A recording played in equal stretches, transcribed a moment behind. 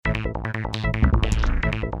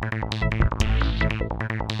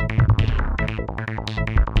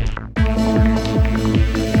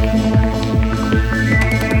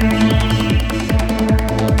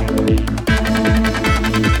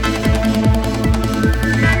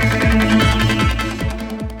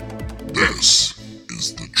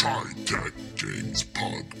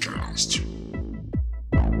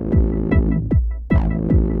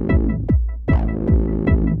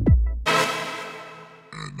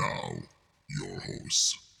now, your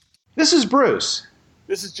hosts. This is Bruce.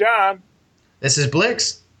 This is John. This is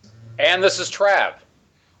Blix. And this is Trav.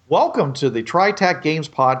 Welcome to the TriTac Games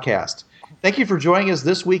Podcast. Thank you for joining us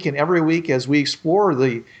this week and every week as we explore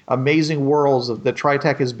the amazing worlds that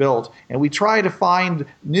TriTac has built, and we try to find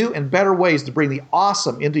new and better ways to bring the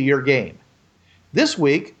awesome into your game. This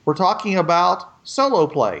week, we're talking about solo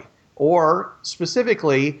play, or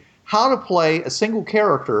specifically, how to play a single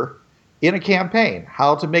character in a campaign,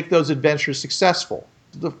 how to make those adventures successful.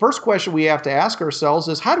 The first question we have to ask ourselves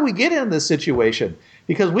is, how do we get in this situation?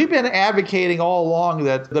 Because we've been advocating all along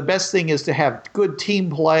that the best thing is to have good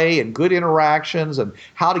team play and good interactions and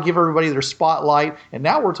how to give everybody their spotlight. And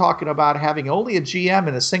now we're talking about having only a GM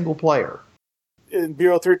and a single player. In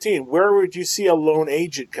Bureau 13, where would you see a lone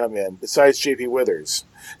agent come in besides J.P. Withers?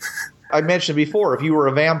 I mentioned before, if you were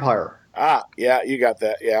a vampire. Yeah, you got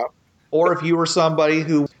that, yeah. Or if you were somebody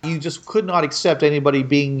who you just could not accept anybody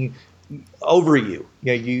being over you.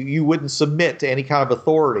 You wouldn't submit to any kind of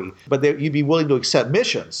authority, but you'd be willing to accept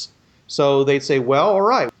missions. So they'd say, well, all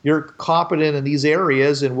right, you're competent in these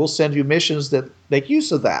areas, and we'll send you missions that make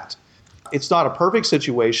use of that. It's not a perfect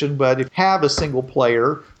situation, but if you have a single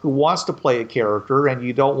player who wants to play a character and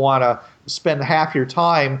you don't want to spend half your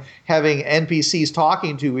time having NPCs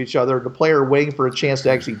talking to each other, the player waiting for a chance to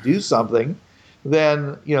actually do something,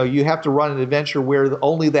 then you have to run an adventure where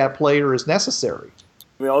only that player is necessary.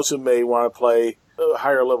 We also may want to play a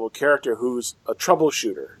higher level character who's a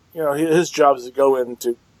troubleshooter. His job is to go in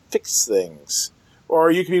to fix things.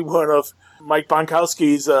 Or you could be one of Mike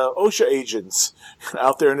Bonkowski's OSHA agents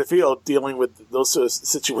out there in the field dealing with those sort of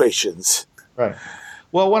situations. Right.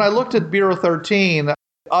 Well, when I looked at Bureau 13,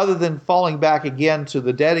 other than falling back again to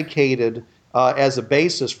the dedicated as a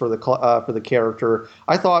basis for the character,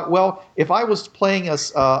 I thought, well, if I was playing a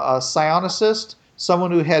psionicist,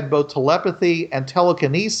 someone who had both telepathy and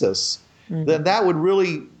telekinesis, then that would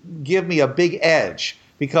really give me a big edge,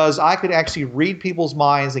 because I could actually read people's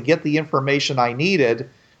minds and get the information I needed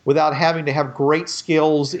without having to have great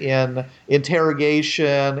skills in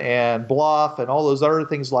interrogation and bluff and all those other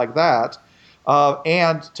things like that.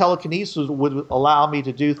 And telekinesis would allow me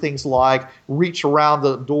to do things like reach around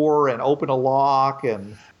the door and open a lock,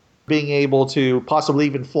 and being able to possibly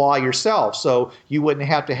even fly yourself, so you wouldn't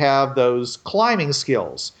have to have those climbing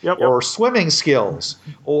skills or swimming skills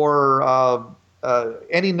or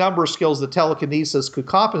any number of skills that telekinesis could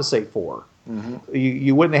compensate for. Mm-hmm.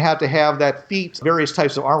 You wouldn't have to have that feat, various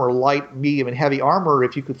types of armor, light, medium, and heavy armor,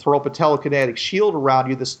 if you could throw up a telekinetic shield around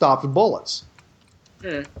you that stops bullets.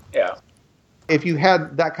 Yeah. If you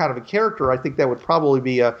had that kind of a character, I think that would probably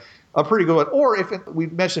be a pretty good one. Or if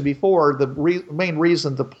we've mentioned before, the main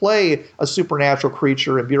reason to play a supernatural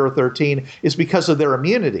creature in Bureau 13 is because of their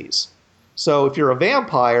immunities. So if you're a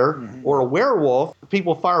vampire or a werewolf,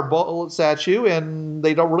 people fire bullets at you and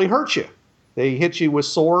they don't really hurt you. They hit you with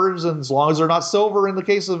swords, and as long as they're not silver in the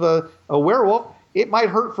case of a werewolf, it might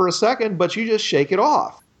hurt for a second, but you just shake it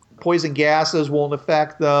off. Poison gases won't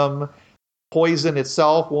affect them. Poison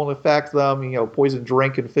itself won't affect them. Poison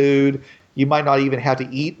drink and food. You might not even have to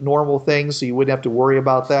eat normal things, so you wouldn't have to worry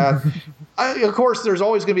about that. Of course, there's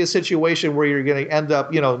always going to be a situation where you're going to end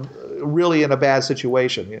up, really in a bad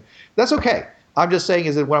situation. That's okay. I'm just saying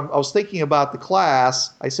is that when I was thinking about the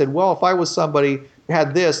class, I said, well, if I was somebody who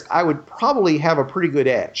had this, I would probably have a pretty good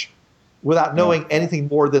edge without knowing anything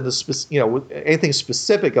more than anything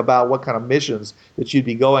specific about what kind of missions that you'd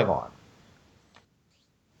be going on.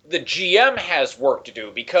 The GM has work to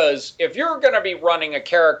do, because if you're going to be running a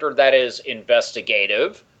character that is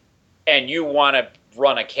investigative and you want to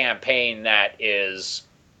run a campaign that is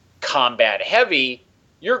combat heavy,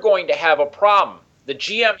 you're going to have a problem. The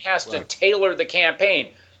GM has to tailor the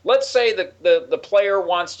campaign. Let's say the player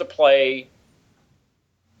wants to play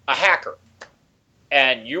a hacker,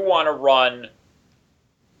 and you want to run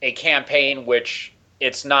a campaign which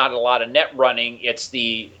it's not a lot of net running, it's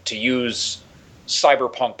to use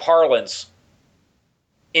cyberpunk parlance,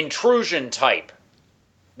 intrusion type,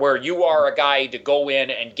 where you are a guy to go in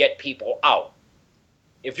and get people out.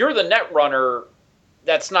 If you're the net runner,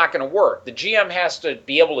 that's not going to work. The GM has to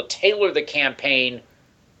be able to tailor the campaign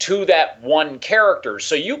to that one character.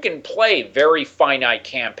 So you can play very finite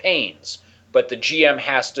campaigns, but the GM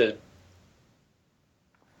has to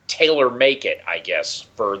tailor make it, I guess,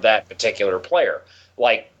 for that particular player.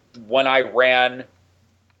 Like when I ran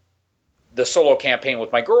the solo campaign with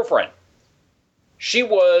my girlfriend, she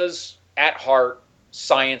was at heart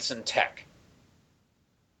science and tech.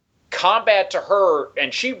 Combat to her,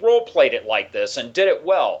 and she role played it like this and did it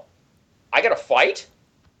well. I got to fight?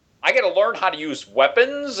 I got to learn how to use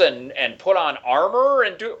weapons and put on armor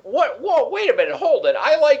and do what? Whoa, wait a minute, hold it.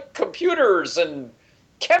 I like computers and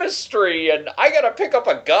chemistry, and I got to pick up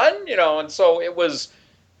a gun, And so it was.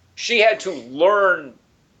 She had to learn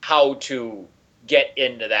how to get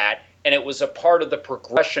into that, and it was a part of the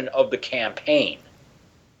progression of the campaign.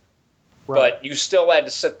 Right. But you still had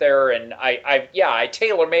to sit there, and I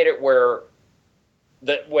tailor-made it where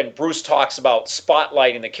when Bruce talks about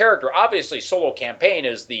spotlighting the character, obviously solo campaign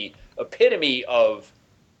is the epitome of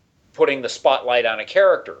putting the spotlight on a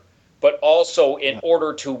character. But also, in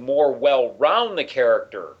order to more well-round the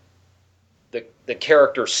character, the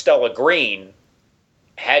character Stella Green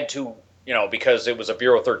had to, because it was a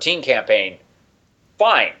Bureau 13 campaign,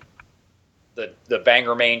 fine. The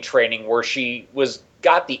Bangor Main training where she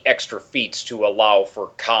got the extra feats to allow for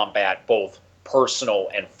combat, both personal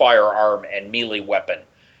and firearm and melee weapon.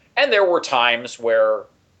 And there were times where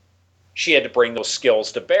she had to bring those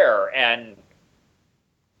skills to bear, and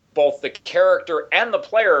both the character and the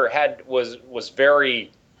player was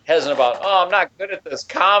very hesitant about, oh, I'm not good at this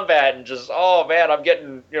combat, and just, oh man, I'm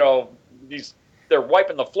getting, they're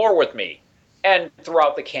wiping the floor with me. And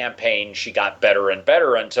throughout the campaign, she got better and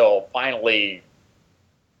better until finally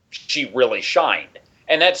she really shined.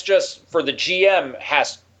 And that's just for the GM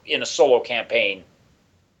in a solo campaign,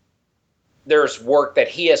 there's work that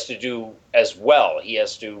he has to do as well. He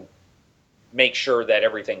has to make sure that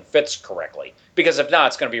everything fits correctly. Because if not,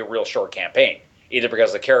 it's going to be a real short campaign. Either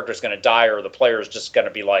because the character's going to die or the player's just going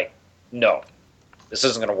to be like, no, this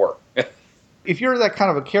isn't going to work. If you're that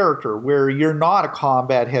kind of a character where you're not a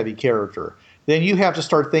combat-heavy character, then you have to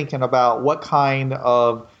start thinking about what kind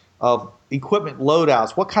of equipment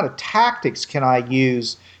loadouts, what kind of tactics can I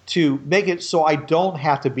use to make it so I don't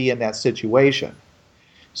have to be in that situation.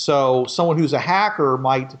 So someone who's a hacker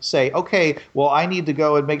might say, okay, well, I need to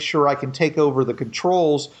go and make sure I can take over the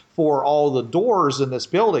controls for all the doors in this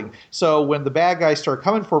building. So when the bad guys start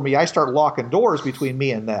coming for me, I start locking doors between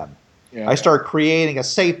me and them. Yeah. I start creating a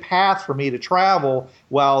safe path for me to travel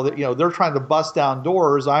while they're trying to bust down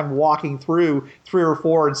doors. I'm walking through 3 or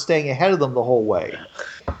 4 and staying ahead of them the whole way.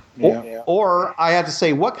 Yeah. Or I have to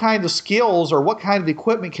say, what kind of skills or what kind of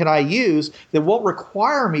equipment can I use that won't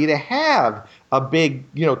require me to have a big,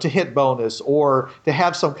 to hit bonus or to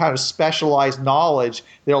have some kind of specialized knowledge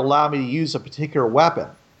that will allow me to use a particular weapon.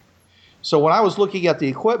 So when I was looking at the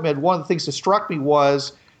equipment, one of the things that struck me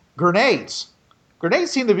was grenades.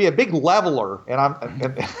 Grenades seem to be a big leveler, and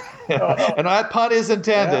that pun is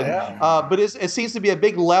intended. But it seems to be a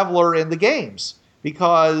big leveler in the games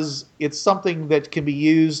because it's something that can be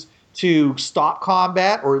used to stop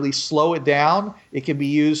combat or at least slow it down. It can be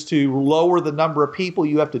used to lower the number of people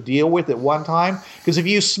you have to deal with at one time. Because if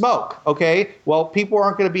you smoke, okay, well, people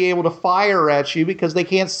aren't going to be able to fire at you because they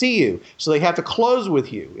can't see you, so they have to close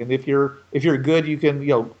with you. And if you're good, you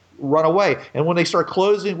can run away. And when they start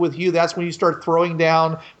closing with you, that's when you start throwing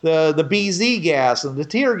down the BZ gas and the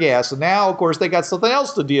tear gas. And now, of course, they got something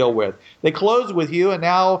else to deal with. They close with you, and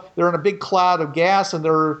now they're in a big cloud of gas, and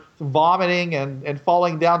they're vomiting and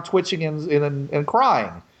falling down, twitching and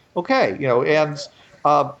crying. Okay, and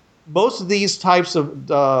most of these types of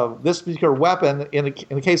this particular weapon, in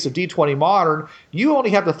the case of D20 Modern, you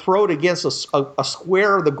only have to throw it against a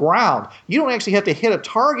square of the ground. You don't actually have to hit a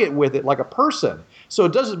target with it like a person. So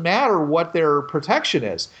it doesn't matter what their protection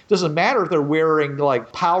is. It doesn't matter if they're wearing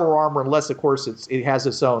like power armor, unless, of course, it has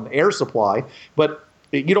its own air supply. But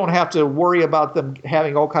you don't have to worry about them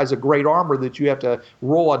having all kinds of great armor that you have to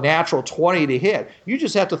roll a natural 20 to hit. You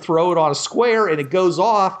just have to throw it on a square, and it goes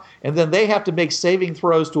off, and then they have to make saving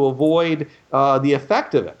throws to avoid the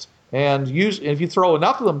effect of it. And if you throw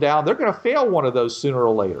enough of them down, they're going to fail one of those sooner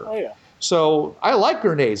or later. Oh, yeah. So I like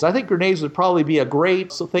grenades. I think grenades would probably be a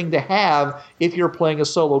great thing to have if you're playing a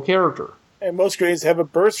solo character. And most grenades have a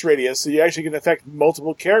burst radius, so you actually can affect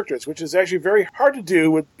multiple characters, which is actually very hard to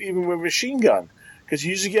do even with a machine gun. Because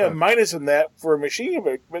you usually get a minus in that for a machine gun,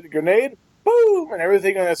 but with a grenade, boom, and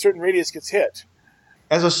everything on a certain radius gets hit.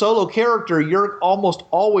 As a solo character, you're almost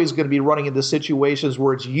always going to be running into situations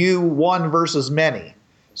where it's you, one versus many.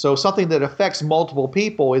 So something that affects multiple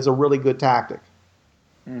people is a really good tactic.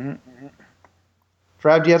 Mm-hmm.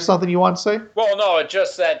 Trav, do you have something you want to say? Well, no, it's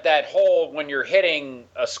just that whole, when you're hitting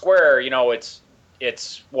a square,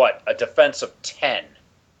 it's what, a defense of 10.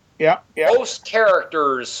 Yeah. Most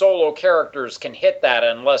solo characters can hit that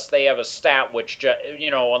unless they have a stat which,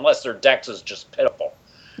 unless their dex is just pitiful.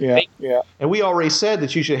 Yeah. And we already said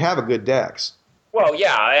that you should have a good dex. Well,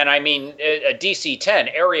 yeah, and I mean, a DC 10,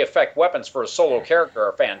 area effect weapons for a solo character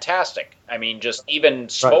are fantastic. I mean, just even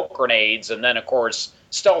smoke grenades, and then, of course,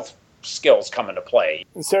 stealth skills come into play.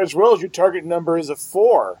 In Savage Worlds, your target number is a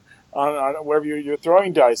 4, on wherever your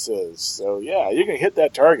throwing dice is. So yeah, you can hit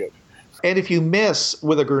that target. And if you miss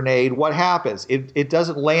with a grenade, what happens? It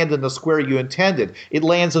doesn't land in the square you intended. It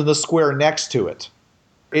lands in the square next to it.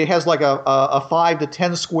 It has like a 5 to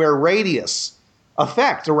 10 square radius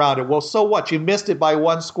effect around it. Well, so what? You missed it by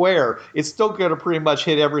 1 square. It's still going to pretty much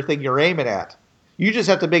hit everything you're aiming at. You just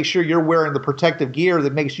have to make sure you're wearing the protective gear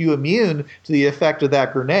that makes you immune to the effect of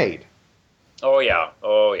that grenade. Oh, yeah.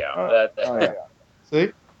 Oh, yeah. Oh, yeah.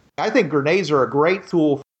 See? I think grenades are a great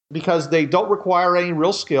tool because they don't require any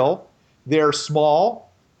real skill. They're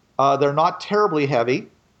small. They're not terribly heavy.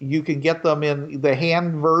 You can get them in the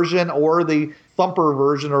hand version or the thumper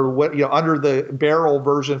version, or what, under the barrel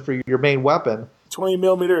version for your main weapon. 20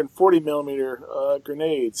 millimeter and 40 millimeter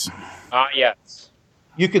grenades. Yes.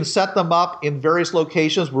 You can set them up in various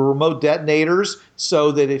locations with remote detonators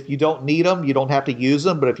so that if you don't need them, you don't have to use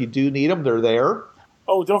them. But if you do need them, they're there.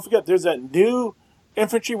 Oh, don't forget, there's that new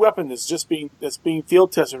infantry weapon that's being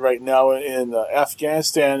field tested right now in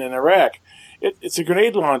Afghanistan and Iraq. It's a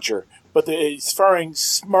grenade launcher, but it's firing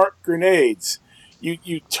smart grenades.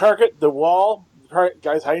 You target the wall, the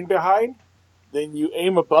guy's hiding behind, then you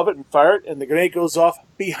aim above it and fire it, and the grenade goes off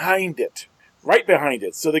behind it, right behind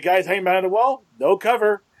it. So the guy's hiding behind the wall, no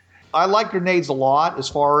cover. I like grenades a lot as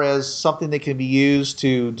far as something that can be used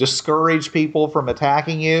to discourage people from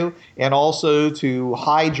attacking you, and also to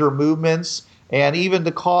hide your movements, and even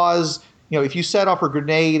to cause, if you set off a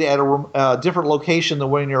grenade at a different location than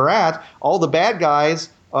when you're at, all the bad guys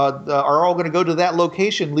are all going to go to that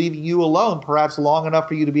location, leaving you alone, perhaps long enough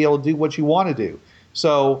for you to be able to do what you want to do.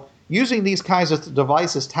 So using these kinds of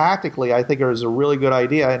devices tactically, I think, is a really good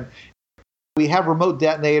idea. And we have remote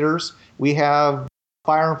detonators. We have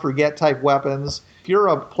fire and forget type weapons. If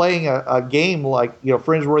you're playing a game like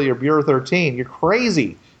Fringe Worthy or Bureau 13, you're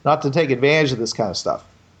crazy not to take advantage of this kind of stuff.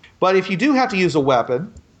 But if you do have to use a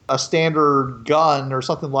weapon, a standard gun or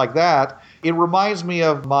something like that, it reminds me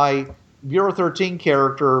of my Bureau 13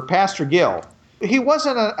 character, Pastor Gill. He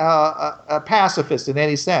wasn't a pacifist in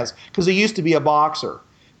any sense because he used to be a boxer.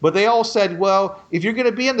 But they all said, well, if you're going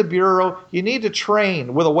to be in the Bureau, you need to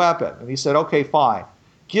train with a weapon. And he said, okay, fine.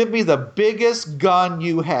 Give me the biggest gun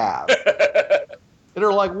you have. And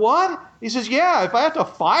they're like, what? He says, yeah, if I have to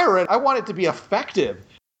fire it, I want it to be effective.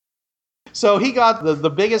 So he got the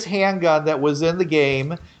biggest handgun that was in the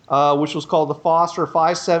game, which was called the Foster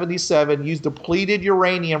 577, used depleted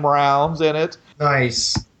uranium rounds in it.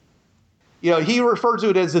 Nice. He referred to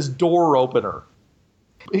it as his door opener.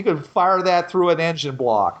 He could fire that through an engine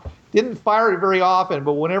block. Didn't fire it very often,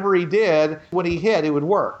 but whenever he did, when he hit, it would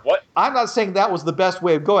work. What? I'm not saying that was the best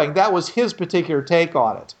way of going. That was his particular take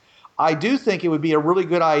on it. I do think it would be a really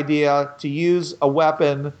good idea to use a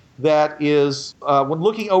weapon that is, when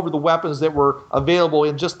looking over the weapons that were available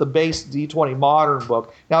in just the base D20 Modern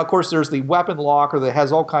book. Now, of course, there's the weapon locker that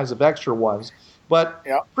has all kinds of extra ones. But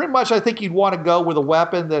pretty much I think you'd want to go with a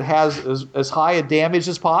weapon that has as high a damage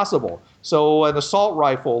as possible. So an assault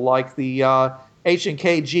rifle like the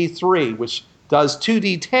H&K G3, which does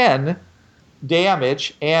 2d10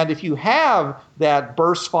 damage. And if you have that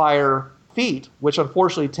burst fire feat, which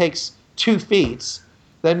unfortunately takes 2 feats,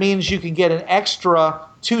 that means you can get an extra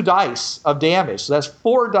 2 dice of damage. So that's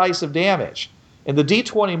 4 dice of damage. And the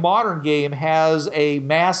D20 Modern game has a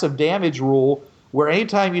massive damage rule where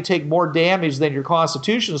anytime you take more damage than your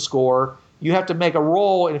Constitution score, you have to make a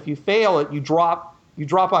roll, and if you fail it, you drop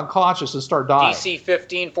unconscious and start dying. DC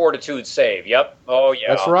 15 Fortitude save. Yep. Oh, yeah.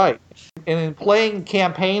 That's right. And in playing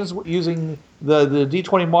campaigns using the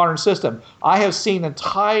D20 Modern system, I have seen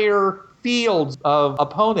entire fields of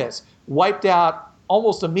opponents wiped out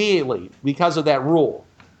almost immediately because of that rule.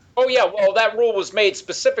 Oh, yeah. Well, that rule was made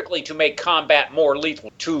specifically to make combat more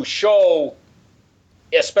lethal, to show,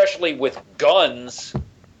 especially with guns,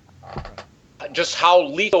 just how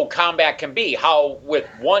lethal combat can be, how with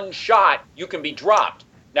one shot you can be dropped.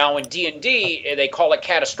 Now in D&D, they call it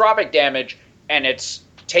catastrophic damage, and it's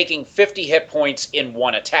taking 50 hit points in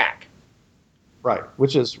one attack. Right,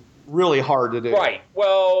 which is really hard to do. Right.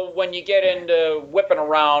 Well, when you get into whipping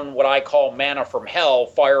around what I call mana from hell,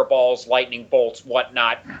 fireballs, lightning bolts,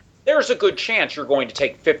 whatnot, there's a good chance you're going to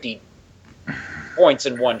take 50 points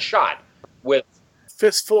in one shot with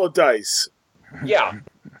fistful of dice. Yeah.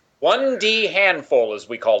 1D handful, as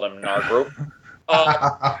we call them in our group.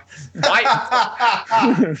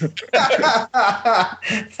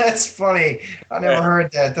 That's funny. I never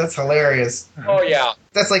heard that. That's hilarious. Oh, yeah.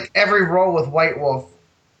 That's like every roll with White Wolf.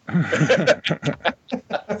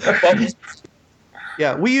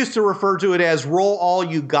 Yeah, we used to refer to it as roll all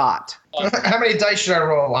you got. How many dice should I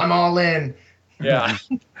roll? I'm all in. Yeah.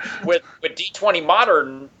 With D20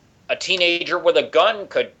 Modern, a teenager with a gun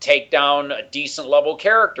could take down a decent level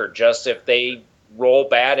character just if they roll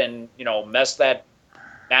bad and, mess that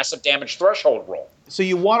massive damage threshold roll. So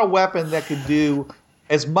you want a weapon that can do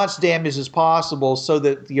as much damage as possible so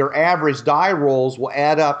that your average die rolls will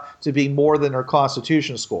add up to be more than their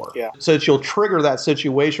constitution score. Yeah. So that you'll trigger that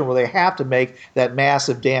situation where they have to make that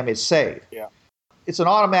massive damage save. Yeah. It's an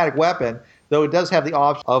automatic weapon, though it does have the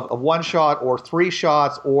option of one shot or 3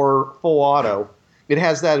 shots or full auto. It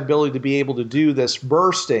has that ability to be able to do this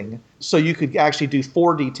bursting, so you could actually do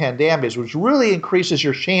 4d10 damage, which really increases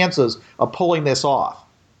your chances of pulling this off.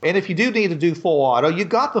 And if you do need to do full auto, you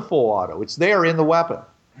got the full auto. It's there in the weapon.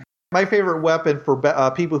 My favorite weapon for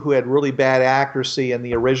people who had really bad accuracy in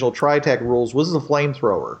the original Tritech rules was the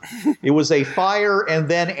flamethrower. It was a fire and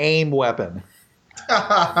then aim weapon.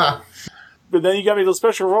 But then you got me those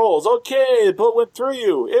special rolls. Okay, the bullet went through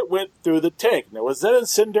you. It went through the tank. Now, was that an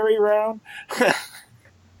incendiary round?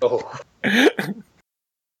 Oh.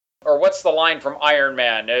 Or what's the line from Iron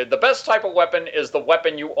Man? The best type of weapon is the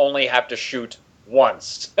weapon you only have to shoot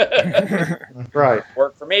once. Right.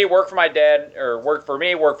 Work for me, work for my dad, or work for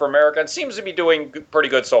me, work for America. It seems to be doing pretty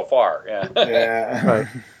good so far. Yeah. Yeah. Right.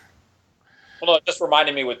 Well, it just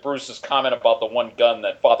reminded me with Bruce's comment about the one gun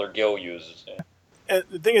that Father Gill uses. Yeah. And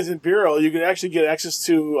the thing is, in Bureau, you can actually get access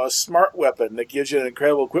to a smart weapon that gives you an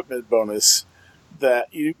incredible equipment bonus. That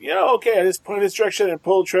okay, I just point in this direction and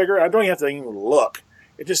pull the trigger. I don't even have to even look.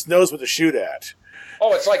 It just knows what to shoot at.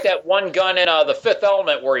 Oh, it's like that one gun in The Fifth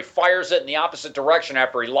Element where he fires it in the opposite direction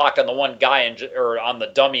after he locked on the one guy or on the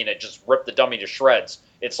dummy, and it just ripped the dummy to shreds.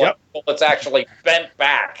 It's like bullets actually bent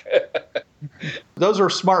back. Those are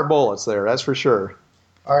smart bullets there, that's for sure.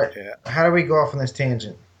 All right. How do we go off on this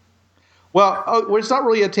tangent? Well, it's not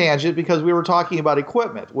really a tangent because we were talking about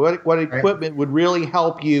equipment. What equipment would really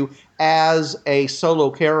help you as a solo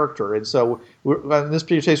character? And so in this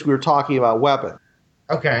particular case, we were talking about weapon.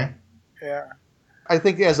 Okay. Yeah. I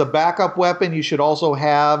think as a backup weapon, you should also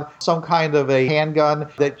have some kind of a handgun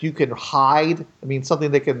that you can hide. I mean,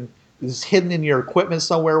 something that is hidden in your equipment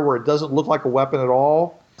somewhere where it doesn't look like a weapon at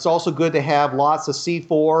all. It's also good to have lots of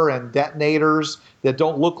C4 and detonators that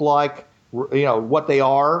don't look like what they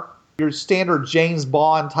are. Your standard James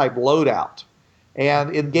Bond type loadout.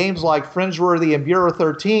 And in games like Fringeworthy and Bureau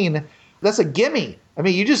 13, that's a gimme. I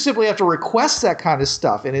mean, you just simply have to request that kind of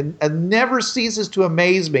stuff. And it never ceases to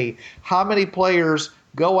amaze me how many players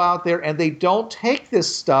go out there and they don't take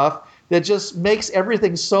this stuff that just makes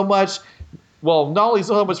everything so much, well, not only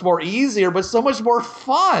so much more easier, but so much more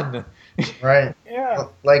fun. Right. Yeah.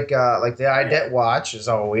 Like the IDET watch is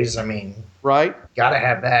always, Right? gotta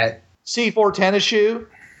have that. C4 tennis shoe.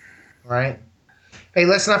 Right. Hey,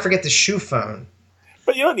 let's not forget the shoe phone.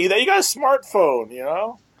 But you don't need that. You got a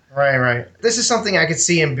smartphone, Right. This is something I could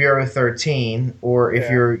see in Bureau 13, or if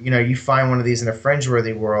you find one of these in a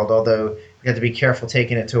Fringeworthy world, although you have to be careful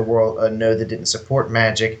taking it to a node that didn't support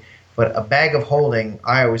magic. But a bag of holding,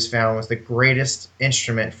 I always found, was the greatest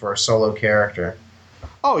instrument for a solo character.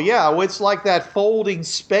 Oh, yeah. It's like that folding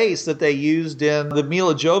space that they used in the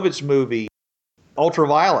Mila Jovovich movie,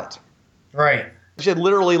 Ultraviolet. Right. She had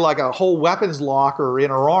literally like a whole weapons locker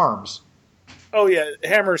in her arms. Oh, yeah,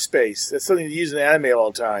 hammer space. That's something you use in anime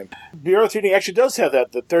all the time. Bureau 13 actually does have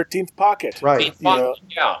that, the 13th pocket. Right. Yeah.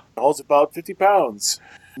 It holds about 50 pounds.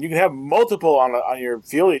 You can have multiple on your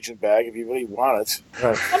field agent bag if you really want it.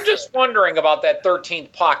 Right. I'm just wondering about that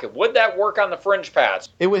 13th pocket. Would that work on the fringe pads?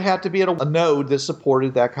 It would have to be at a node that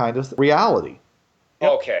supported that kind of reality.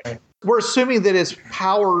 Okay. We're assuming that it's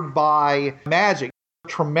powered by magic.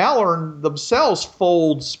 Tremellern themselves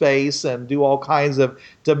fold space and do all kinds of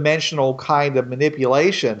dimensional kind of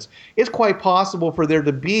manipulations. It's quite possible for there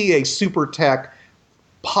to be a super tech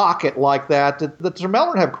pocket like that the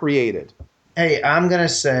Tremellern have created. Hey, I'm going to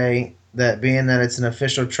say that being that it's an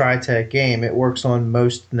official Tritech game, it works on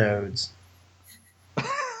most nodes.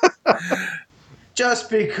 Just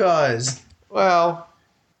because. Well,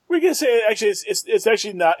 We can say actually it's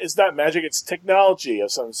actually not magic, it's technology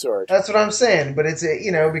of some sort. That's what I'm saying, but it's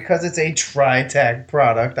because it's a Tritech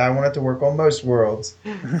product, I want it to work on most worlds.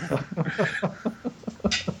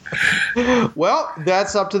 well,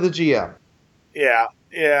 that's up to the GM. Yeah,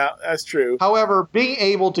 that's true. However, being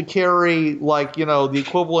able to carry the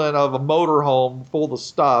equivalent of a motorhome full of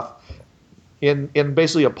stuff in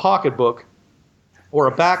basically a pocketbook or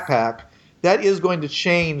a backpack, that is going to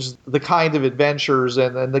change the kind of adventures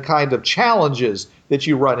and the kind of challenges that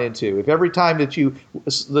you run into. If every time that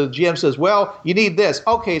the GM says, well, you need this,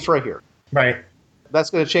 okay, it's right here. Right. That's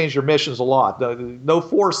going to change your missions a lot. No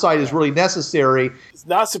foresight is really necessary. It's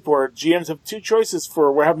not supported. GMs have two choices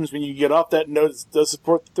for what happens when you get off that node that does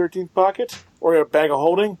support the 13th pocket or a bag of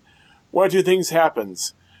holding, one of two things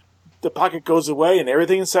happens. The pocket goes away and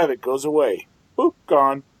everything inside of it goes away. Boop,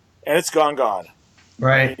 gone. And it's gone.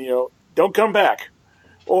 Right. And, don't come back.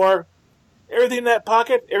 Or everything in that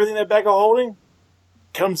pocket, everything in that bag of holding,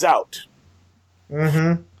 comes out.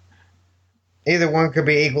 Mm-hmm. Either one could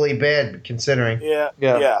be equally bad, considering. Yeah.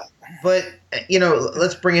 But,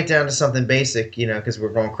 let's bring it down to something basic, because we're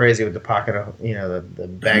going crazy with the pocket of, the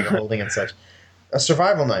bag of holding and such. A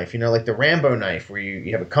survival knife, like the Rambo knife, where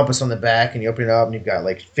you have a compass on the back and you open it up and you've got,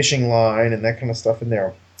 like, fishing line and that kind of stuff in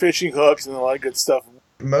there. Fishing hooks and a lot of good stuff.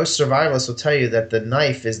 Most survivalists will tell you that the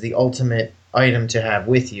knife is the ultimate item to have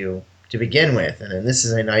with you to begin with. And then this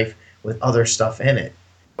is a knife with other stuff in it.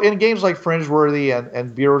 In games like Fringeworthy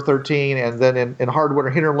and Bureau 13, and then in Hardware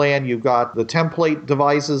Hinterland, you've got the template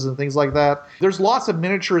devices and things like that. There's lots of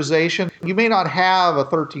miniaturization. You may not have a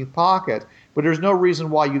 13th pocket, but there's no reason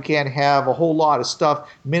why you can't have a whole lot of stuff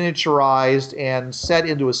miniaturized and set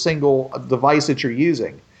into a single device that you're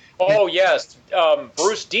using. Oh, yes.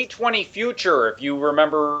 Bruce, D20 Future,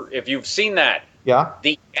 if you've seen that. Yeah.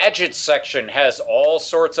 The gadgets section has all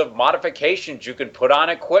sorts of modifications you can put on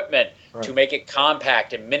equipment to make it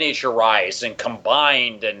compact and miniaturized and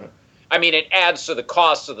combined. And it adds to the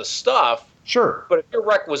cost of the stuff. Sure. But if you're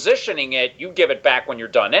requisitioning it, you give it back when you're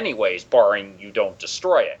done anyways, barring you don't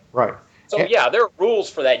destroy it. Right. So, there are rules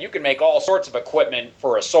for that. You can make all sorts of equipment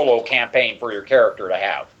for a solo campaign for your character to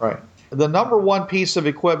have. Right. The number one piece of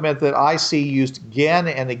equipment that I see used again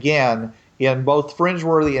and again in both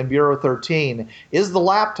Fringeworthy and Bureau 13 is the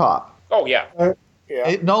laptop. Oh, yeah.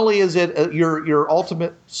 Not only is it your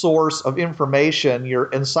ultimate source of information, your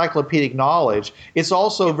encyclopedic knowledge, it's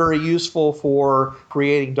also very useful for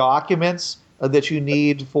creating documents that you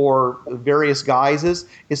need for various guises.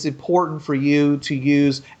 It's important for you to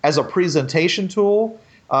use as a presentation tool.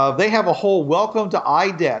 They have a whole welcome to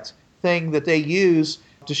IDET thing that they use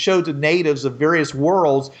to show to natives of various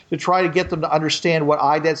worlds to try to get them to understand what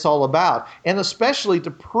IDET's all about, and especially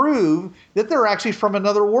to prove that they're actually from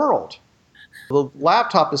another world. The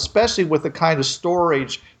laptop, especially with the kind of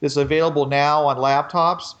storage that's available now on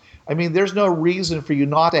laptops, there's no reason for you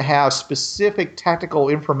not to have specific technical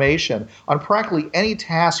information on practically any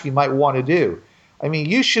task you might want to do.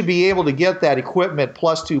 You should be able to get that equipment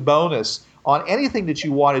 +2 bonus on anything that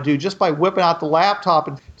you want to do just by whipping out the laptop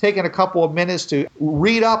and taking a couple of minutes to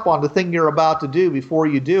read up on the thing you're about to do before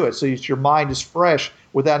you do it, so that your mind is fresh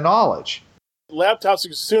with that knowledge. Laptops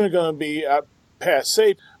are soon going to be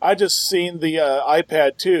passé. I just seen the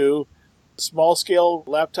iPad 2, small-scale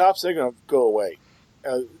laptops, they're going to go away.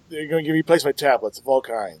 They're going to be replaced by tablets of all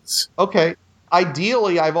kinds. Okay.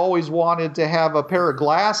 Ideally, I've always wanted to have a pair of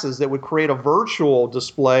glasses that would create a virtual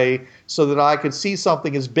display so that I could see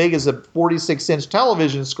something as big as a 46-inch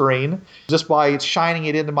television screen just by shining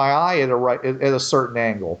it into my eye at a certain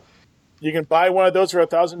angle. You can buy one of those for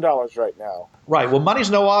 $1,000 right now. Right. Well, money's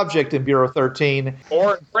no object in Bureau 13.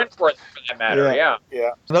 Or in Fringeworthy, for that matter,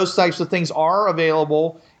 yeah. Those types of things are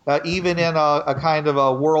available even in a kind of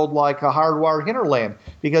a world like a Hardware Hinterland.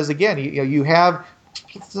 Because, again, you have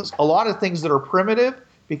a lot of things that are primitive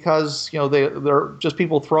because they're just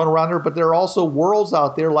people thrown around there, but there are also worlds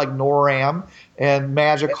out there like Noram and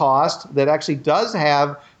Magicost that actually does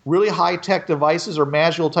have really high-tech devices or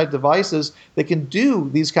magical-type devices that can do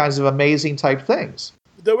these kinds of amazing type things.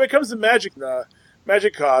 Though when it comes to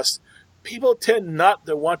Magicost, people tend not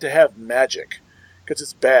to want to have magic because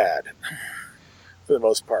it's bad for the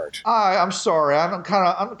most part. I'm sorry, I'm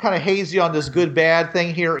kind of hazy on this good-bad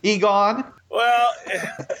thing here. Egon? Well,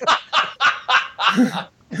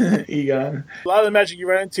 Egon. A lot of the magic you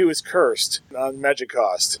run into is cursed on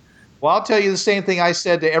Magicost. Well, I'll tell you the same thing I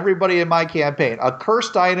said to everybody in my campaign. A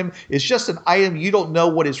cursed item is just an item you don't know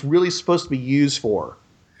what it's really supposed to be used for.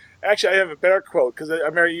 Actually, I have a better quote, because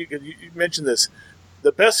you mentioned this.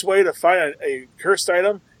 The best way to find a cursed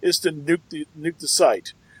item is to nuke the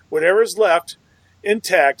site. Whatever is left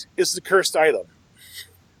intact is the cursed item.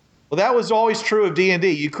 Well, that was always true of D&D.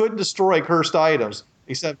 You couldn't destroy cursed items,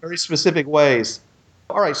 except very specific ways.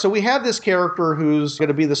 All right, so we have this character who's going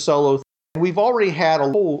to be the solo. We've already had a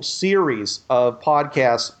whole series of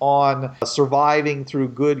podcasts on surviving through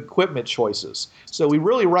good equipment choices. So we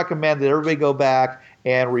really recommend that everybody go back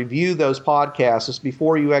and review those podcasts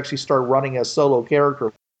before you actually start running a solo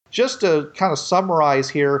character. Just to kind of summarize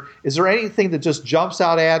here, is there anything that just jumps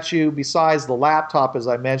out at you besides the laptop, as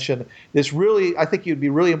I mentioned, that's really, I think you'd be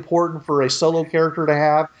really important for a solo character to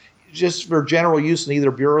have, just for general use in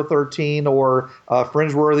either Bureau 13 or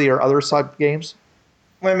Fringeworthy or other type games?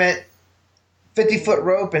 Wait a minute. 50-foot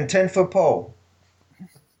rope and 10-foot pole.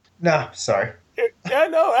 No, sorry. Yeah,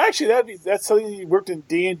 no, actually, that's something you worked in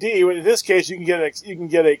D&D. In this case, you can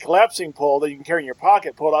get a collapsing pole that you can carry in your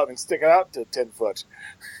pocket, pull it out, and stick it out to 10 foot.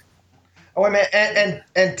 Oh, wait a minute,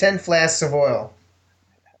 and 10 flasks of oil.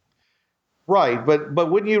 Right, but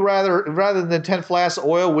wouldn't you rather than 10 flasks of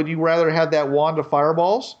oil, would you rather have that wand of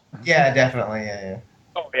fireballs? Yeah, definitely, yeah.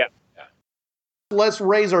 Oh, yeah. Let's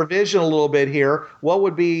raise our vision a little bit here. What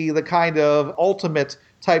would be the kind of ultimate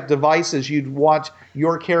type devices you'd want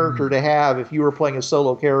your character to have if you were playing a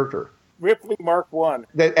solo character? Ripley Mark 1.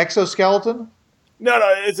 The exoskeleton? No,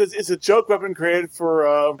 it's a joke weapon created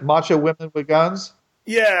for... Macho women with guns?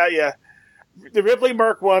 Yeah. The Ripley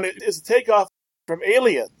Mark 1 is a takeoff from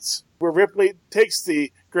Aliens, where Ripley takes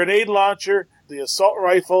the grenade launcher, the assault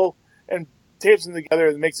rifle, and tapes them together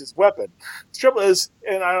and makes his weapon. The trouble is,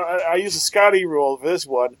 and I use a Scotty rule for this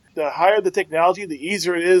one, the higher the technology, the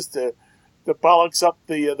easier it is to bollocks up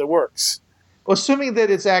the works. Assuming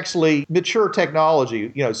that it's actually mature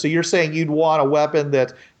technology, so you're saying you'd want a weapon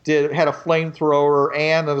that had a flamethrower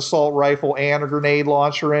and an assault rifle and a grenade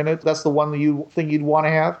launcher in it. That's the one that you think you'd want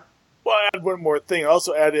to have? Well, I add one more thing.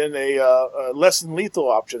 Also add in a less than lethal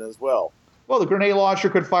option as well. Well, the grenade launcher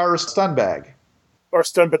could fire a stun bag. Or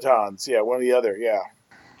stun batons, yeah, one or the other, yeah.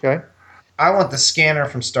 Okay. I want the scanner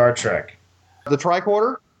from Star Trek. The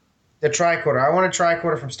tricorder? The tricorder. I want a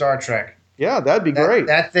tricorder from Star Trek. Yeah, that'd be great.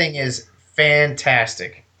 That thing is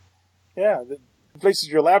fantastic. Yeah, it replaces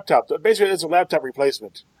your laptop. Basically, it's a laptop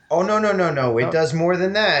replacement. Oh, no. It does more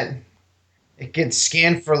than that. It can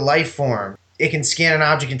scan for life form. It can scan an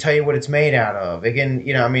object and tell you what it's made out of. It can,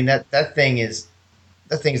 that thing is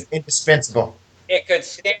indispensable. It could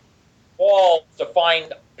scan walls to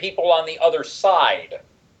find people on the other side,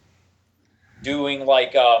 doing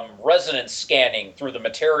like resonance scanning through the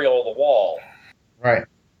material of the wall. Right.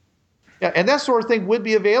 Yeah, and that sort of thing would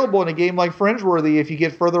be available in a game like Fringeworthy if you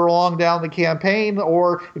get further along down the campaign,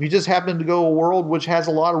 or if you just happen to go a world which has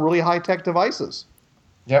a lot of really high-tech devices.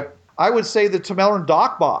 Yep. I would say the Tamellan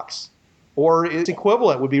Dock Box or its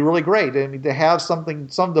equivalent would be really great. I mean, to have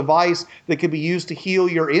some device that could be used to heal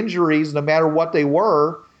your injuries no matter what they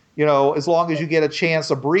were, as long as you get a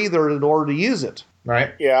chance, a breather in order to use it.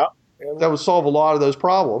 Right. Yeah. That would solve a lot of those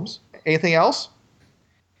problems. Anything else?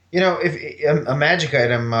 If a magic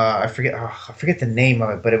item, I forget the name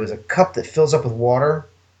of it, but it was a cup that fills up with water.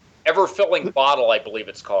 Ever-filling bottle, I believe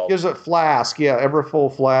it's called. There's a flask, yeah,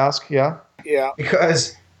 ever-full flask, yeah. Yeah.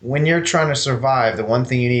 Because when you're trying to survive, the one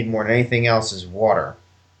thing you need more than anything else is water.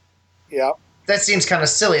 Yeah. That seems kind of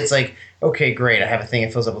silly. It's like, okay, great, I have a thing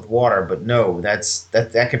that fills up with water, but no,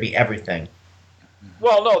 that could be everything.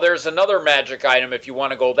 Well, no, there's another magic item if you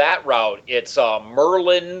want to go that route. It's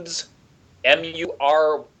Merlin's,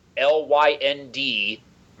 Murlynd,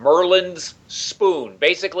 Merlin's spoon.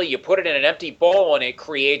 Basically, you put it in an empty bowl and it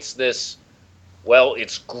creates this,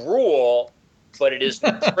 it's gruel, but it is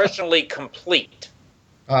nutritionally complete.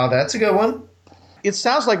 Oh, that's a good one. It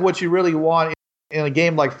sounds like what you really want in a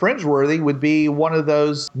game like Fringeworthy would be one of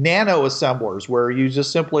those nano assemblers where you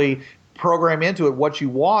just simply program into it what you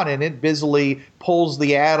want and it busily pulls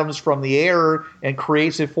the atoms from the air and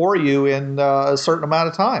creates it for you in a certain amount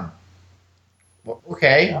of time. Well,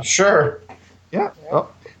 okay, sure. Yeah.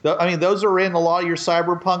 Those are in a lot of your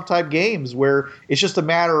cyberpunk type games where it's just a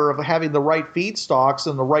matter of having the right feedstocks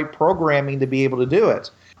and the right programming to be able to do it.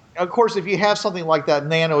 Of course, if you have something like that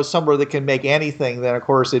nano assembler that can make anything, then of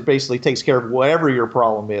course it basically takes care of whatever your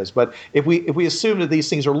problem is. But if we assume that these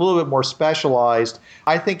things are a little bit more specialized,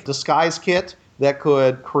 I think disguise kit that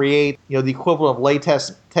could create the equivalent of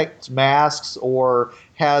latex masks or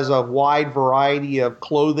has a wide variety of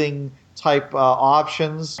clothing type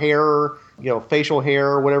options, hair, facial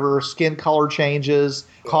hair, whatever, skin color changes,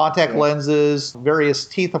 contact lenses, various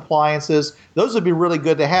teeth appliances. Those would be really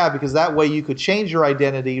good to have because that way you could change your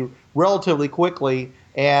identity relatively quickly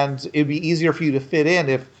and it'd be easier for you to fit in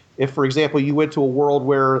if for example, you went to a world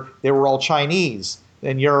where they were all Chinese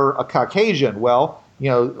and you're a Caucasian. Well,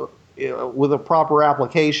 with a proper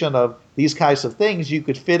application of these kinds of things, you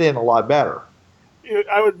could fit in a lot better.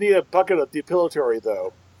 I would need a bucket of depilatory,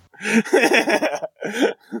 though. You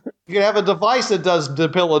can have a device that does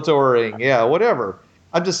depilatoring, whatever.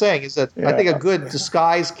 I'm just saying is that I think a good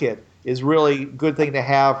disguise kit is really a good thing to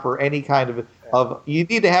have for any kind of you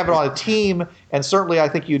need to have it on a team, and certainly I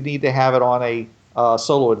think you need to have it on a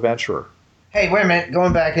solo adventurer. Hey, wait a minute.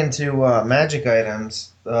 Going back into magic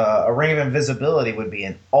items, a ring of invisibility would be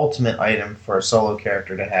an ultimate item for a solo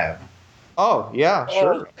character to have. Oh, yeah,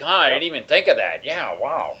 sure. Oh, God, I didn't even think of that. Yeah,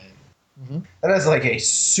 wow. Mm-hmm. That is like a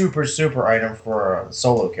super, super item for a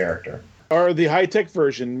solo character. Or the high-tech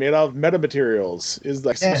version made out of metamaterials is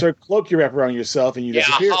like some sort of cloak you wrap around yourself and you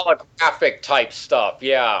disappear. Holographic type stuff.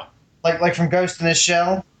 Yeah. Like from Ghost in the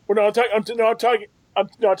Shell. Well, no, I'm talking about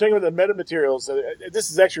the metamaterials. This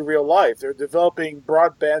is actually real life. They're developing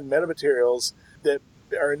broadband metamaterials that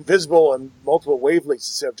are invisible in multiple wavelengths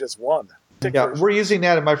instead of just one. Yeah, we're using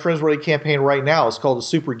that in my Fringeworthy campaign right now. It's called a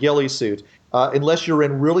Super Ghillie suit. Unless you're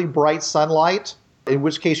in really bright sunlight, in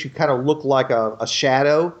which case you kind of look like a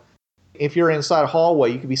shadow. If you're inside a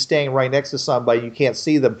hallway, you could be staying right next to somebody. You can't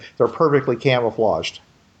see them. They're perfectly camouflaged.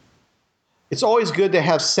 It's always good to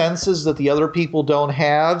have senses that the other people don't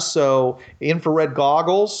have. So infrared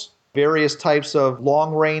goggles, various types of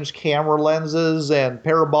long-range camera lenses, and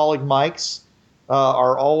parabolic mics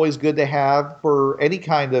are always good to have for any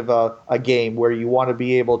kind of a game where you want to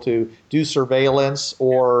be able to do surveillance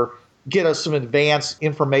or get us some advanced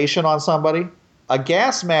information on somebody. A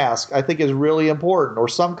gas mask, I think, is really important, or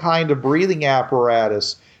some kind of breathing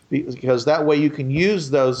apparatus, because that way you can use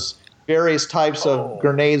those various types of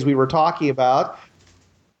grenades we were talking about.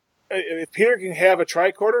 If Peter can have a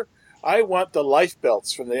tricorder, I want the life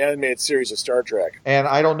belts from the animated series of Star Trek. And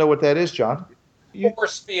I don't know what that is, John.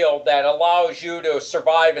 Force field that allows you to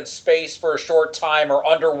survive in space for a short time or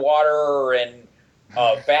underwater or in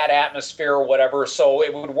bad atmosphere or whatever, so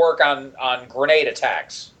it would work on grenade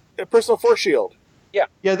attacks. A personal force shield.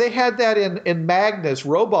 Yeah, they had that in Magnus,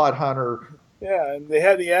 Robot Hunter. Yeah, and they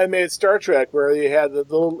had the animated Star Trek where they had the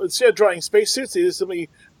little, instead of drawing spacesuits, they just simply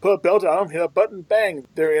put a belt on them, hit a button, bang,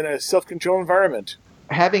 they're in a self-controlled environment.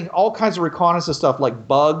 Having all kinds of reconnaissance stuff like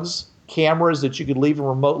bugs, cameras that you could leave in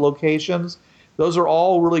remote locations, those are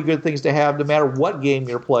all really good things to have no matter what game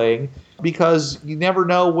you're playing, because you never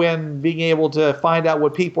know when being able to find out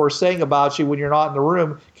what people are saying about you when you're not in the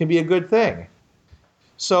room can be a good thing.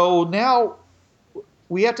 So now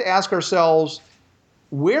we have to ask ourselves,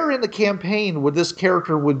 where in the campaign would this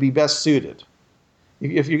character would be best suited?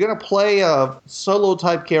 If you're going to play a solo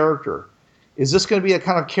type character, is this going to be a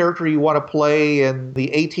kind of character you want to play in the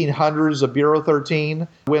 1800s of Bureau 13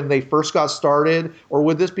 when they first got started? Or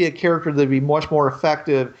would this be a character that would be much more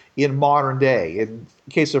effective in modern day? In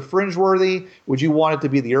case of Fringeworthy, would you want it to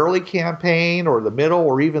be the early campaign or the middle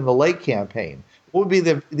or even the late campaign? What would be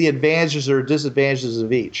the advantages or disadvantages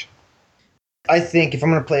of each? I think if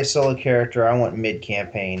I'm going to play a solo character, I want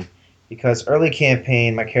mid-campaign, because early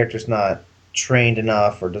campaign, my character's not trained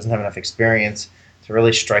enough or doesn't have enough experience to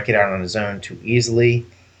really strike it out on his own too easily.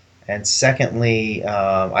 And secondly,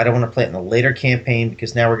 I don't want to play it in the later campaign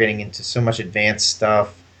because now we're getting into so much advanced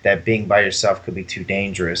stuff that being by yourself could be too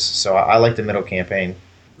dangerous. So I like the middle campaign.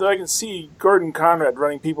 I can see Gordon Conrad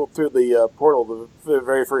running people through the portal for the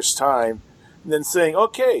very first time and then saying,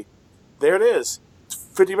 okay, there it is.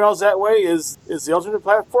 50 miles that way is the alternate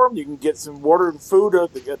platform. You can get some water and food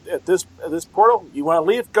at this portal. You want to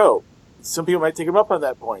leave? Go. Some people might take him up on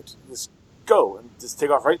that point. Just go and just take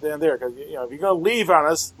off right then and there. Because if you're going to leave on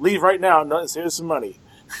us, leave right now and save us some money.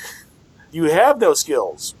 You have no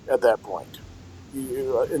skills at that point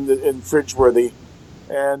in Fringeworthy,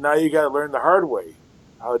 and now you got to learn the hard way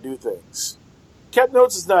how to do things. Captain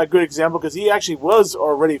Oates is not a good example because he actually was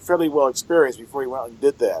already fairly well experienced before he went out and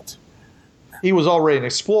did that. He was already an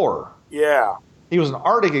explorer. Yeah. He was an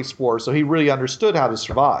Arctic explorer, so he really understood how to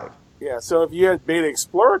survive. Yeah, so if you had made an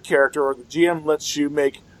explorer character, or the GM lets you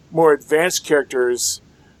make more advanced characters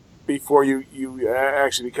before you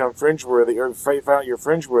actually become Fringeworthy, or find out you're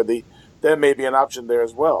Fringeworthy, that may be an option there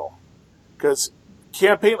as well. Because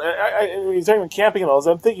campaign, when you're talking about campaign levels,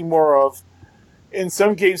 I'm thinking more of, in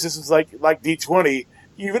some game systems like D20,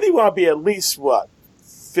 you really want to be at least, 5th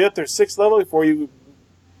or 6th level before you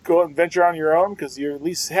go and venture on your own, because you're at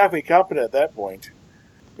least halfway competent at that point.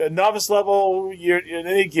 At novice level, you're in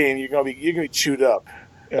any game, you're gonna be chewed up.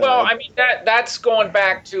 Well, I mean that's going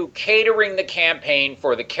back to catering the campaign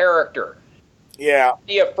for the character. Yeah.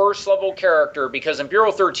 Be a first level character, because in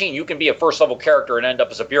Bureau 13 you can be a first level character and end up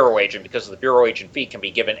as a bureau agent because the bureau agent fee can be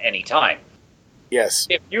given any time. Yes.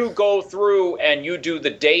 If you go through and you do the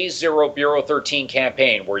Day Zero Bureau 13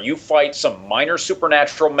 campaign where you fight some minor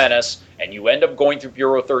supernatural menace and you end up going through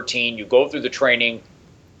Bureau 13, you go through the training,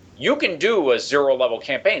 you can do a 0-level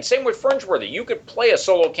campaign. Same with Fringeworthy. You could play a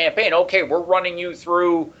solo campaign. Okay, we're running you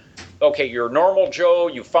through, okay, you're normal Joe,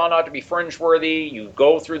 you found out to be Fringeworthy, you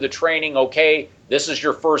go through the training, okay, this is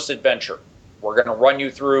your first adventure. We're going to run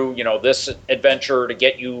you through, this adventure to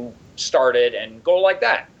get you started and go like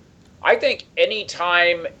that. I think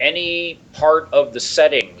anytime, any part of the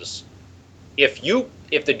settings, if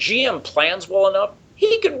the GM plans well enough,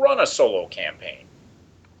 he can run a solo campaign.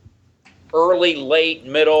 Early, late,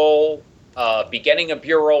 middle, beginning of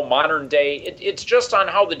Bureau, modern day. It's just on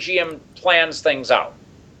how the GM plans things out.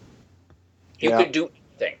 You could do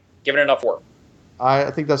anything, given enough work.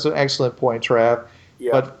 I think that's an excellent point, Trav.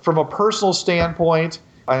 Yeah. But from a personal standpoint,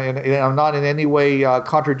 and I'm not in any way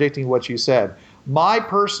contradicting what you said, my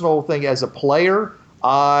personal thing as a player,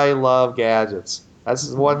 I love gadgets. That's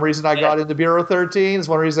one reason I got into Bureau 13. It's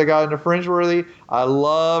one reason I got into Fringeworthy. I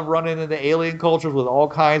love running into alien cultures with all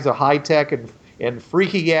kinds of high-tech and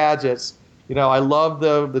freaky gadgets. You know, I love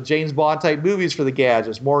the James Bond-type movies for the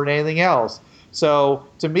gadgets more than anything else. So,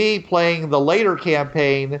 to me, playing the later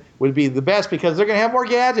campaign would be the best because they're going to have more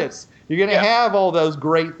gadgets. You're going to have all those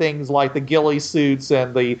great things like the ghillie suits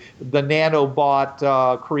and the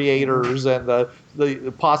nanobot creators and the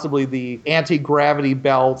possibly the anti-gravity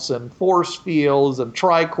belts and force fields and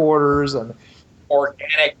tricorders and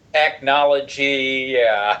organic technology.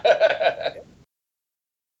 Yeah.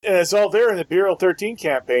 And it's all there in the Bureau 13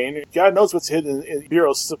 campaign. God knows what's hidden in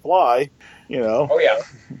Bureau's supply, you know. Oh, yeah.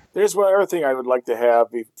 There's one other thing I would like to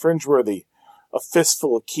have, be Fringeworthy, a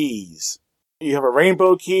fistful of keys. You have a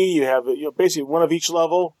rainbow key, you have basically one of each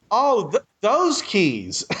level. Oh, those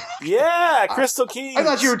keys. Yeah, crystal keys. I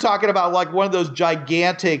thought you were talking about like one of those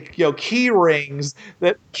gigantic, key rings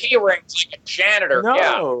that. Key rings like a janitor.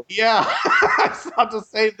 No. Yeah, it's not the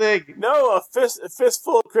same thing. No, a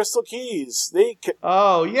fistful of crystal keys.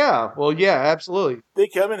 Oh yeah, well yeah, absolutely. They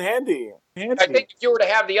come in handy. I think if you were to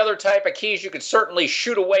have the other type of keys, you could certainly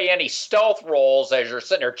shoot away any stealth rolls as you're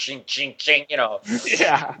sitting there, ching, ching, ching.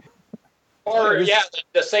 Yeah. Or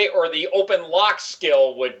the open lock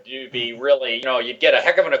skill would be really, you'd get a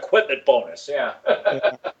heck of an equipment bonus. Yeah.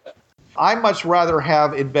 I much rather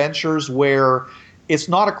have adventures where it's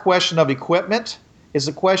not a question of equipment, it's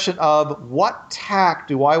a question of what tack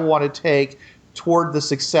do I want to take toward the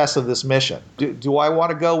success of this mission. Do I want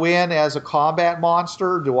to go in as a combat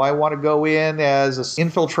monster? Do I want to go in as an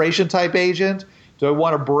infiltration type agent? Do I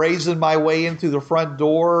want to brazen my way in through the front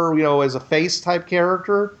door, as a face type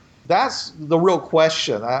character? That's the real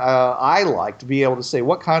question. I like to be able to say,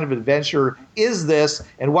 what kind of adventure is this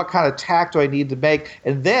and what kind of tack do I need to make?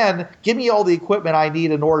 And then give me all the equipment I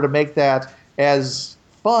need in order to make that as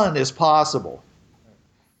fun as possible.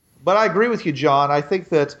 But I agree with you, John. I think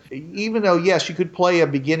that even though, yes, you could play a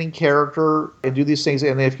beginning character and do these things,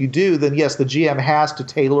 and if you do, then yes, the GM has to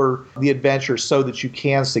tailor the adventure so that you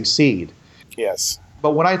can succeed. Yes.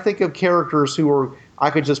 But when I think of characters I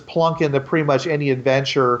could just plunk into pretty much any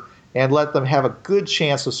adventure and let them have a good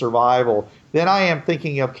chance of survival, then I am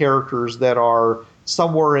thinking of characters that are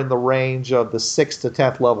somewhere in the range of the 6th to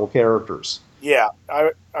 10th level characters. Yeah,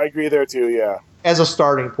 I agree there too, yeah. As a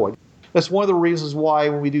starting point. That's one of the reasons why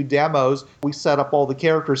when we do demos, we set up all the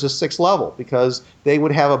characters as 6th level, because they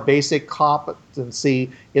would have a basic competency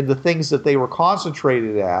in the things that they were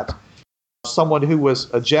concentrated at. Someone who was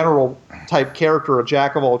a general type character, a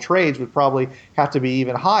jack of all trades, would probably have to be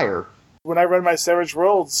even higher. When I run my Savage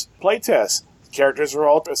Worlds playtest, the characters are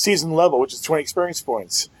all a season level, which is 20 experience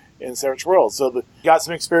points in Savage Worlds. So they got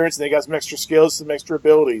some experience and they got some extra skills, some extra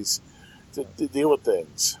abilities to deal with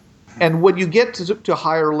things. And when you get to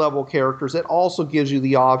higher level characters, it also gives you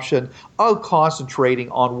the option of concentrating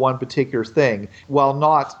on one particular thing while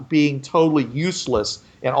not being totally useless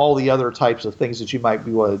in all the other types of things that you might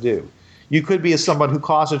be able to do. You could be someone who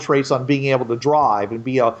concentrates on being able to drive and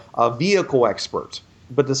be a vehicle expert.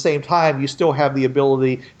 But at the same time, you still have the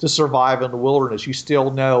ability to survive in the wilderness. You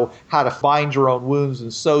still know how to find your own wounds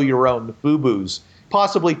and sew your own boo-boos.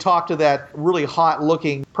 Possibly talk to that really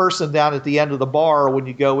hot-looking person down at the end of the bar when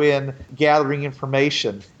you go in gathering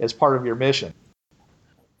information as part of your mission.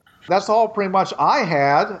 That's all pretty much I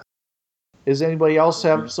had. Does anybody else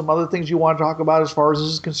have some other things you want to talk about as far as this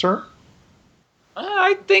is concerned?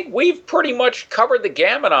 I think we've pretty much covered the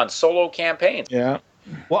gamut on solo campaigns. Yeah.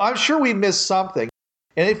 Well, I'm sure we missed something.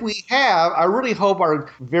 And if we have, I really hope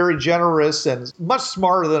our very generous and much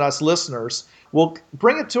smarter than us listeners will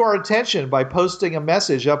bring it to our attention by posting a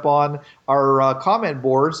message up on our comment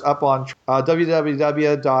boards up on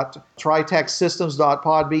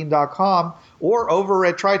www.tritechsystems.podbean.com or over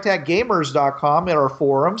at tritechgamers.com at our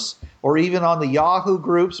forums or even on the Yahoo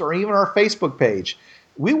groups or even our Facebook page.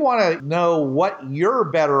 We want to know what your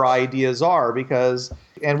better ideas are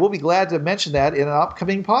and we'll be glad to mention that in an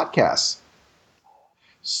upcoming podcast.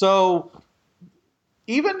 So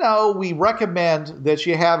even though we recommend that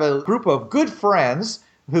you have a group of good friends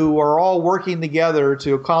who are all working together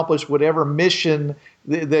to accomplish whatever mission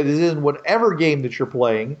that is in whatever game that you're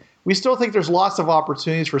playing, we still think there's lots of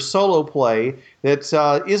opportunities for solo play that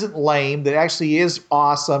isn't lame, that actually is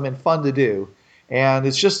awesome and fun to do. And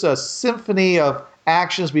it's just a symphony of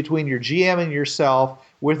actions between your GM and yourself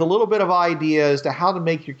with a little bit of idea as to how to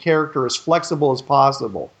make your character as flexible as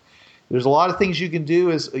possible. There's a lot of things you can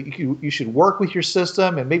do. Is you should work with your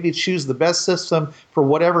system and maybe choose the best system for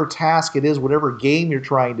whatever task it is, whatever game you're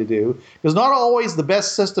trying to do. Because not always the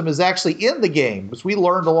best system is actually in the game, which we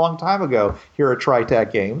learned a long time ago here at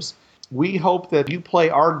TriTac Games. We hope that you play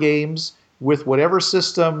our games with whatever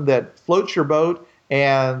system that floats your boat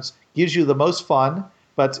and gives you the most fun.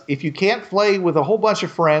 But if you can't play with a whole bunch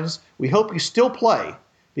of friends, we hope you still play,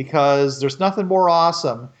 because there's nothing more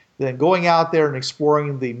awesome than going out there and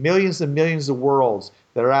exploring the millions and millions of worlds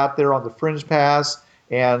that are out there on the Fringe Pass,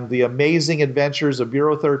 and the amazing adventures of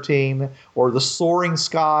Bureau 13, or the soaring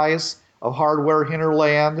skies of Hardware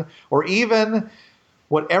Hinterland, or even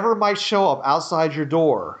whatever might show up outside your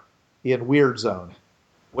door in Weird Zone.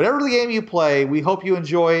 Whatever the game you play, we hope you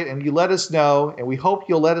enjoy it and you let us know, and we hope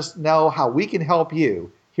you'll let us know how we can help you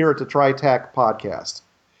here at the TriTac Podcast.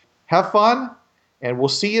 Have fun, and we'll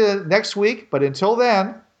see you next week, but until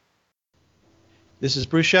then, this is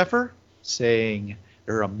Bruce Sheffer saying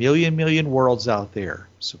there are a million worlds out there,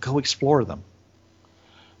 so go explore them.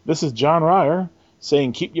 This is John Ryer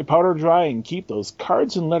saying keep your powder dry and keep those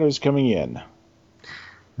cards and letters coming in.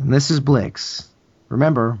 And this is Blix.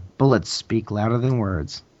 Remember, bullets speak louder than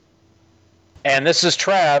words. And this is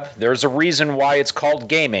Trav. There's a reason why it's called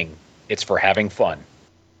gaming. It's for having fun.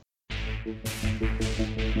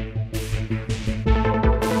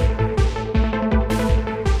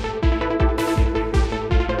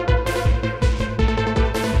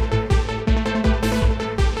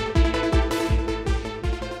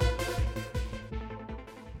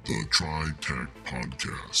 The TriTac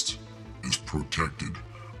Podcast is protected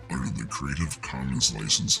under the Creative Commons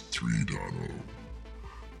License 3.0.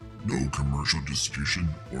 No commercial distribution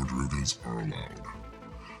or derivatives are allowed.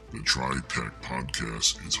 The TriTac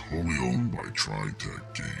Podcast is wholly owned by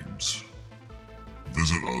TriTac Games.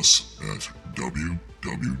 Visit us at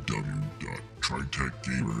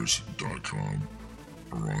www.tritacgamers.com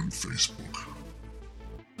or on Facebook.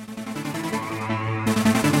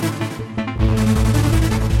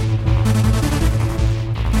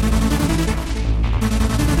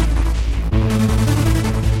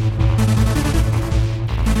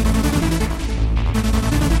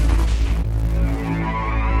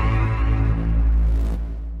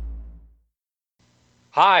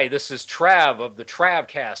 Hi, this is Trav of the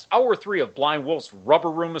Travcast, Hour 3 of Blind Wolf's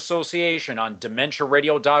Rubber Room Association on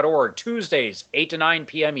DementiaRadio.org, Tuesdays, 8 to 9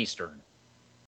 p.m. Eastern.